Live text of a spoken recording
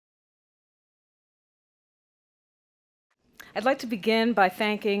I'd like to begin by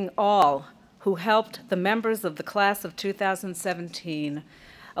thanking all who helped the members of the class of 2017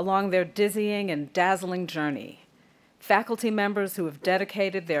 along their dizzying and dazzling journey. Faculty members who have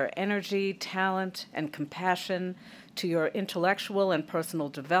dedicated their energy, talent, and compassion to your intellectual and personal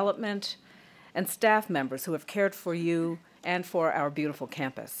development, and staff members who have cared for you and for our beautiful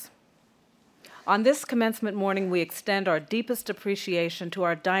campus. On this commencement morning, we extend our deepest appreciation to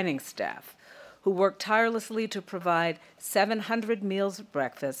our dining staff, who work tirelessly to provide 700 meals of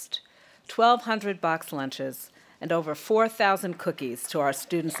breakfast, 1,200 box lunches, and over 4,000 cookies to our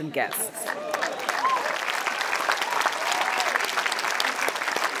students and guests.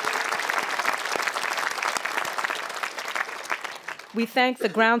 We thank the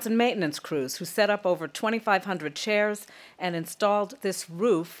grounds and maintenance crews who set up over 2,500 chairs and installed this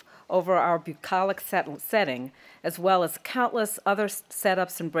roof over our bucolic setting, as well as countless other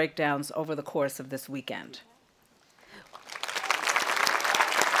setups and breakdowns over the course of this weekend.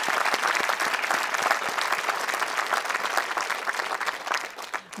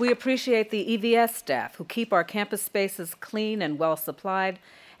 We appreciate the EVS staff who keep our campus spaces clean and well supplied,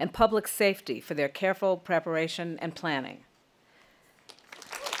 and public safety for their careful preparation and planning.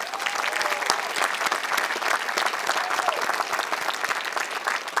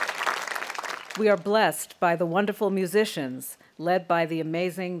 We are blessed by the wonderful musicians led by the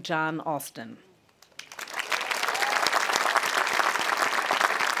amazing John Alston.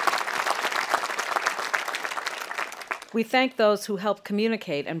 We thank those who helped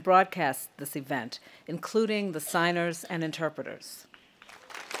communicate and broadcast this event, including the signers and interpreters.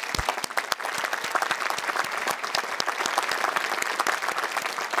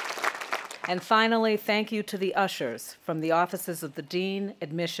 And finally, thank you to the ushers from the offices of the Dean,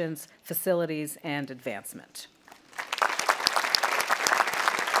 Admissions, Facilities, and Advancement.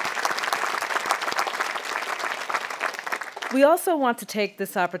 We also want to take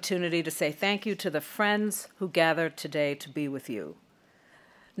this opportunity to say thank you to the friends who gathered today to be with you.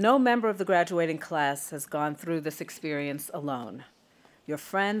 No member of the graduating class has gone through this experience alone. Your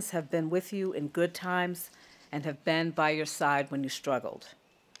friends have been with you in good times and have been by your side when you struggled.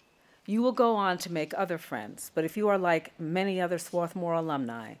 You will go on to make other friends, but if you are like many other Swarthmore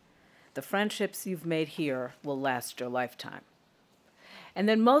alumni, the friendships you've made here will last your lifetime. And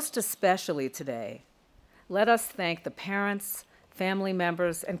then most especially today, let us thank the parents, family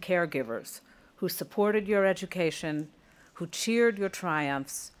members, and caregivers who supported your education, who cheered your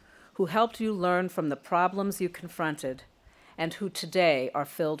triumphs, who helped you learn from the problems you confronted, and who today are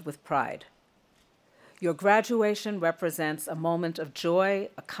filled with pride. Your graduation represents a moment of joy,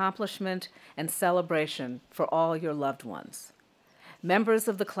 accomplishment, and celebration for all your loved ones. Members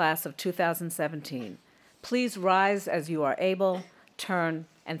of the class of 2017, please rise as you are able, turn,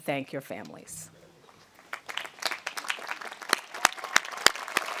 and thank your families.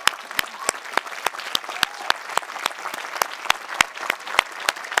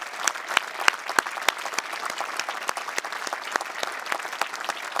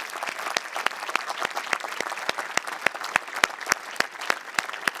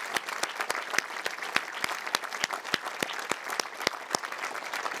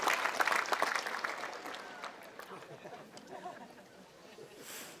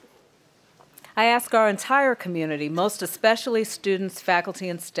 I ask our entire community, most especially students, faculty,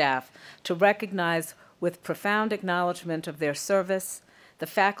 and staff, to recognize with profound acknowledgement of their service the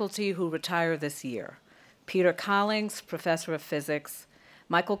faculty who retire this year: Peter Collings, Professor of Physics,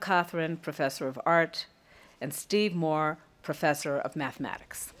 Michael Cothran, Professor of Art, and Steve Moore, Professor of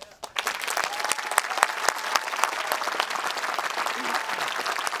Mathematics.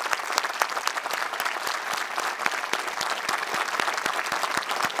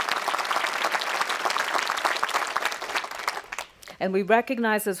 And we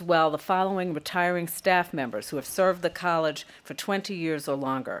recognize as well the following retiring staff members who have served the college for 20 years or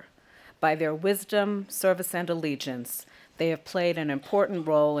longer. By their wisdom, service, and allegiance, they have played an important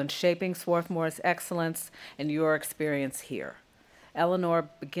role in shaping Swarthmore's excellence and your experience here. Eleanor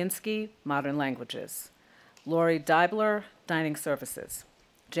Baginski, Modern Languages. Lori Deibler, Dining Services.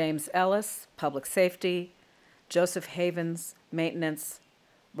 James Ellis, Public Safety. Joseph Havens, Maintenance.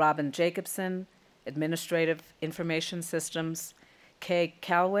 Robin Jacobson, Administrative Information Systems. Kay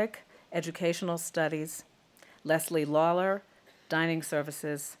Calwick, Educational Studies. Leslie Lawler, Dining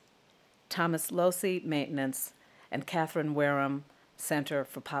Services. Thomas Losi, Maintenance, and Catherine Wareham, Center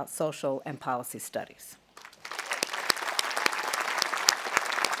for Social and Policy Studies.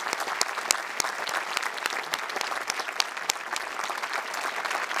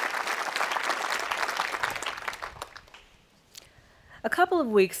 A couple of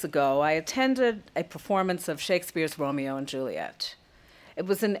weeks ago, I attended a performance of Shakespeare's Romeo and Juliet. It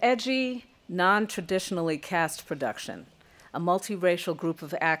was an edgy, non-traditionally cast production, a multiracial group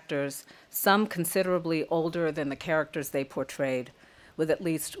of actors, some considerably older than the characters they portrayed, with at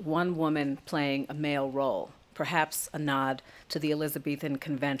least one woman playing a male role, perhaps a nod to the Elizabethan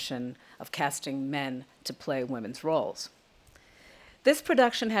convention of casting men to play women's roles. This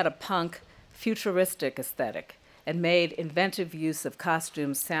production had a punk, futuristic aesthetic and made inventive use of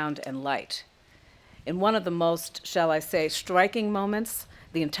costumes, sound, and light. In one of the most, shall I say, striking moments,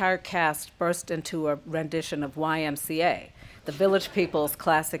 the entire cast burst into a rendition of YMCA, the Village People's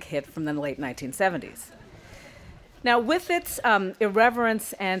classic hit from the late 1970s. Now, with its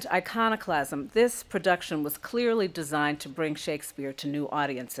irreverence and iconoclasm, this production was clearly designed to bring Shakespeare to new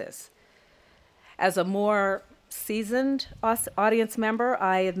audiences. As a more seasoned audience member,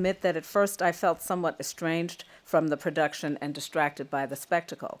 I admit that at first I felt somewhat estranged from the production and distracted by the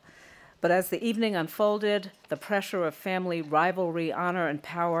spectacle. But as the evening unfolded, the pressure of family rivalry, honor, and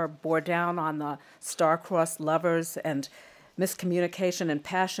power bore down on the star-crossed lovers, and miscommunication and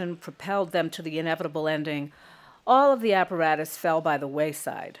passion propelled them to the inevitable ending. All of the apparatus fell by the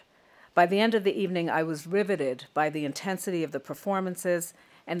wayside. By the end of the evening, I was riveted by the intensity of the performances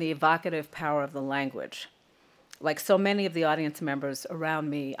and the evocative power of the language. Like so many of the audience members around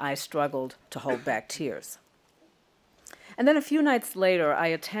me, I struggled to hold back tears. And then a few nights later, I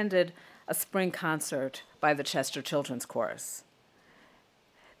attended a spring concert by the Chester Children's Chorus.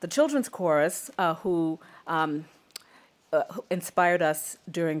 The Children's Chorus, who inspired us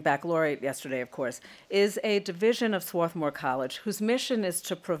during baccalaureate yesterday, of course, is a division of Swarthmore College whose mission is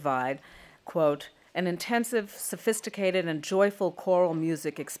to provide, quote, an intensive, sophisticated, and joyful choral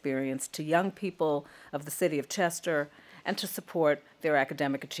music experience to young people of the city of Chester and to support their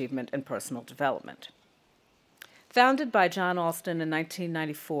academic achievement and personal development. Founded by John Alston in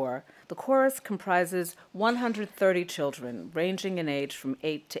 1994, the chorus comprises 130 children ranging in age from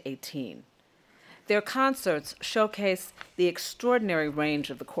 8 to 18. Their concerts showcase the extraordinary range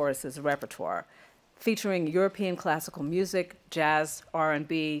of the chorus's repertoire, featuring European classical music, jazz,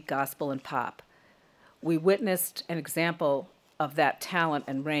 R&B, gospel, and pop. We witnessed an example of that talent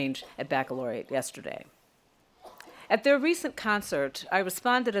and range at baccalaureate yesterday. At their recent concert, I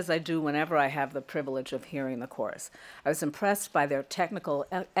responded as I do whenever I have the privilege of hearing the chorus. I was impressed by their technical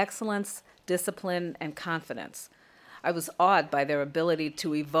excellence, discipline, and confidence. I was awed by their ability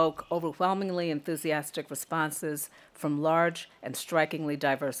to evoke overwhelmingly enthusiastic responses from large and strikingly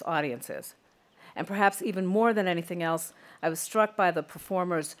diverse audiences. And perhaps even more than anything else, I was struck by the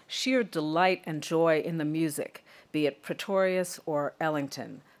performers' sheer delight and joy in the music, be it Pretorius or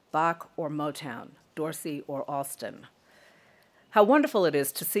Ellington, Bach or Motown, Dorsey or Alston. How wonderful it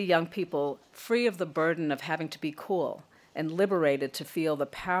is to see young people free of the burden of having to be cool and liberated to feel the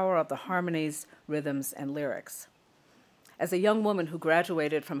power of the harmonies, rhythms, and lyrics. As a young woman who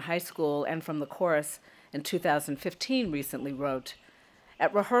graduated from high school and from the chorus in 2015 recently wrote,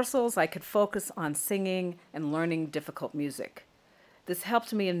 "At rehearsals, I could focus on singing and learning difficult music. This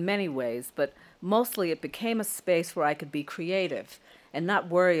helped me in many ways, but mostly it became a space where I could be creative and not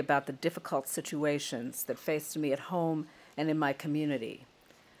worry about the difficult situations that faced me at home and in my community.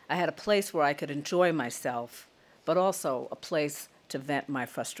 I had a place where I could enjoy myself, but also a place to vent my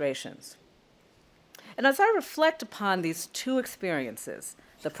frustrations." And as I reflect upon these two experiences,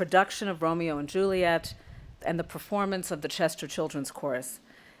 the production of Romeo and Juliet and the performance of the Chester Children's Chorus,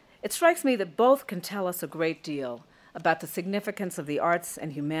 it strikes me that both can tell us a great deal about the significance of the arts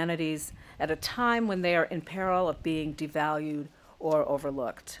and humanities at a time when they are in peril of being devalued or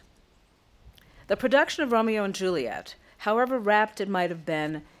overlooked. The production of Romeo and Juliet, however wrapped it might have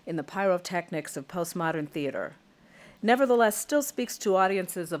been in the pyrotechnics of postmodern theater, nevertheless still speaks to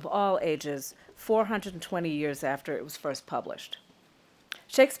audiences of all ages 420 years after it was first published.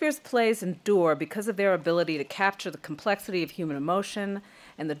 Shakespeare's plays endure because of their ability to capture the complexity of human emotion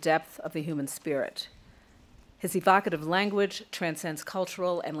and the depth of the human spirit. His evocative language transcends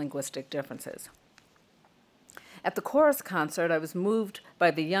cultural and linguistic differences. At the chorus concert, I was moved by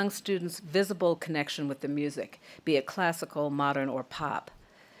the young students' visible connection with the music, be it classical, modern, or pop.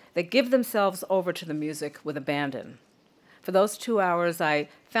 They give themselves over to the music with abandon. For those 2 hours, I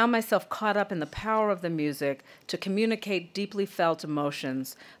found myself caught up in the power of the music to communicate deeply felt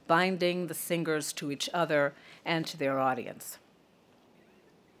emotions, binding the singers to each other and to their audience.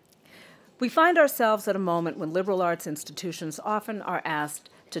 We find ourselves at a moment when liberal arts institutions often are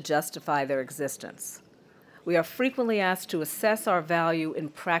asked to justify their existence. We are frequently asked to assess our value in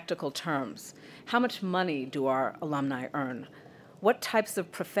practical terms. How much money do our alumni earn? What types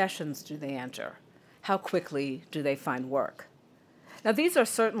of professions do they enter? How quickly do they find work? Now, these are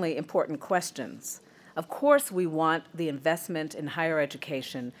certainly important questions. Of course, we want the investment in higher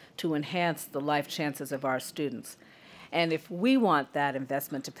education to enhance the life chances of our students. And if we want that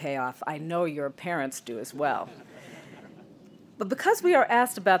investment to pay off, I know your parents do as well. But because we are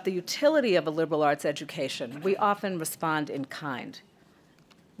asked about the utility of a liberal arts education, we often respond in kind.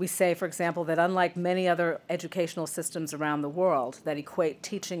 We say, for example, that unlike many other educational systems around the world that equate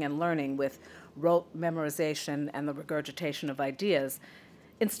teaching and learning with rote memorization and the regurgitation of ideas,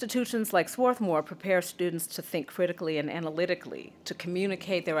 institutions like Swarthmore prepare students to think critically and analytically, to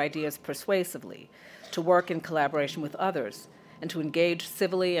communicate their ideas persuasively, to work in collaboration with others, and to engage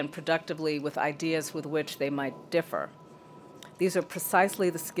civilly and productively with ideas with which they might differ. These are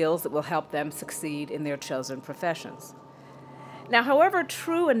precisely the skills that will help them succeed in their chosen professions. Now, however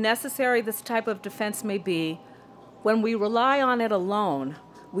true and necessary this type of defense may be, when we rely on it alone,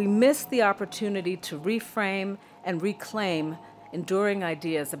 we miss the opportunity to reframe and reclaim enduring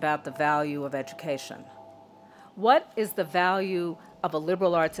ideas about the value of education. What is the value of a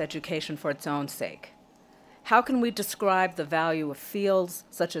liberal arts education for its own sake? How can we describe the value of fields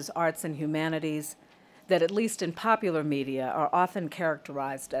such as arts and humanities that, at least in popular media, are often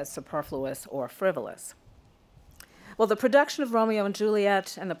characterized as superfluous or frivolous? Well, the production of Romeo and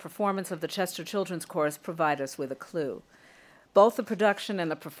Juliet and the performance of the Chester Children's Chorus provide us with a clue. Both the production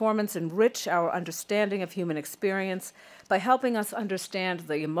and the performance enrich our understanding of human experience by helping us understand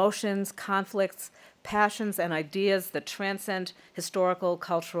the emotions, conflicts, passions, and ideas that transcend historical,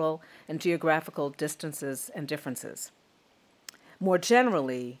 cultural, and geographical distances and differences. More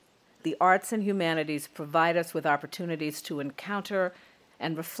generally, the arts and humanities provide us with opportunities to encounter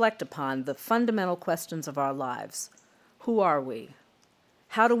and reflect upon the fundamental questions of our lives. Who are we?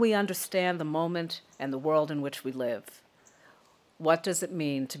 How do we understand the moment and the world in which we live? What does it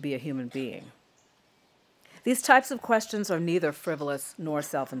mean to be a human being? These types of questions are neither frivolous nor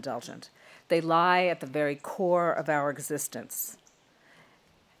self-indulgent. They lie at the very core of our existence.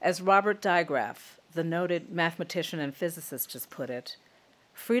 As Robert Digraph, the noted mathematician and physicist, has put it,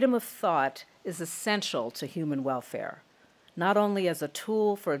 freedom of thought is essential to human welfare, not only as a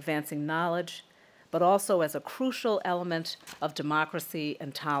tool for advancing knowledge, but also as a crucial element of democracy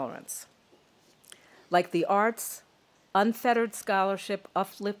and tolerance. Like the arts, unfettered scholarship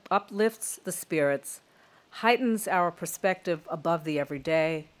uplifts the spirits, heightens our perspective above the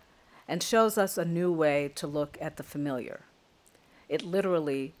everyday, and shows us a new way to look at the familiar. It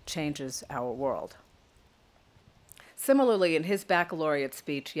literally changes our world. Similarly, in his baccalaureate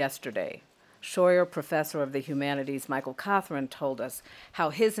speech yesterday, Scheuer Professor of the Humanities Michael Cothran told us how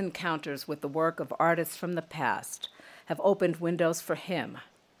his encounters with the work of artists from the past have opened windows for him,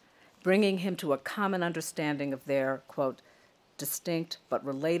 bringing him to a common understanding of their, quote, distinct but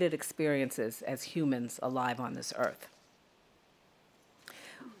related experiences as humans alive on this earth.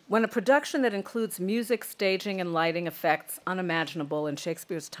 When a production that includes music, staging, and lighting effects unimaginable in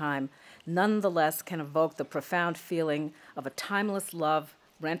Shakespeare's time nonetheless can evoke the profound feeling of a timeless love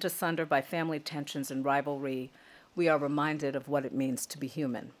rent asunder by family tensions and rivalry, we are reminded of what it means to be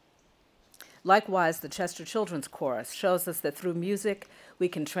human. Likewise, the Chester Children's Chorus shows us that through music, we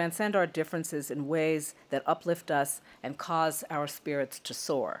can transcend our differences in ways that uplift us and cause our spirits to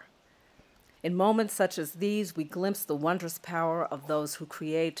soar. In moments such as these, we glimpse the wondrous power of those who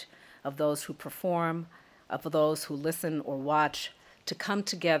create, of those who perform, of those who listen or watch, to come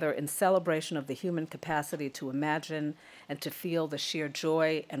together in celebration of the human capacity to imagine and to feel the sheer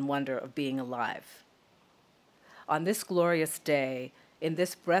joy and wonder of being alive. On this glorious day, in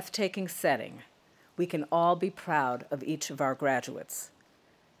this breathtaking setting, we can all be proud of each of our graduates.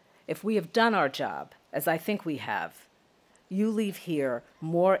 If we have done our job, as I think we have, you leave here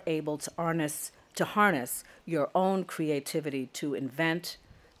more able to harness your own creativity to invent,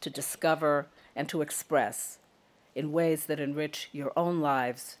 to discover, and to express in ways that enrich your own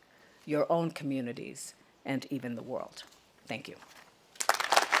lives, your own communities, and even the world. Thank you.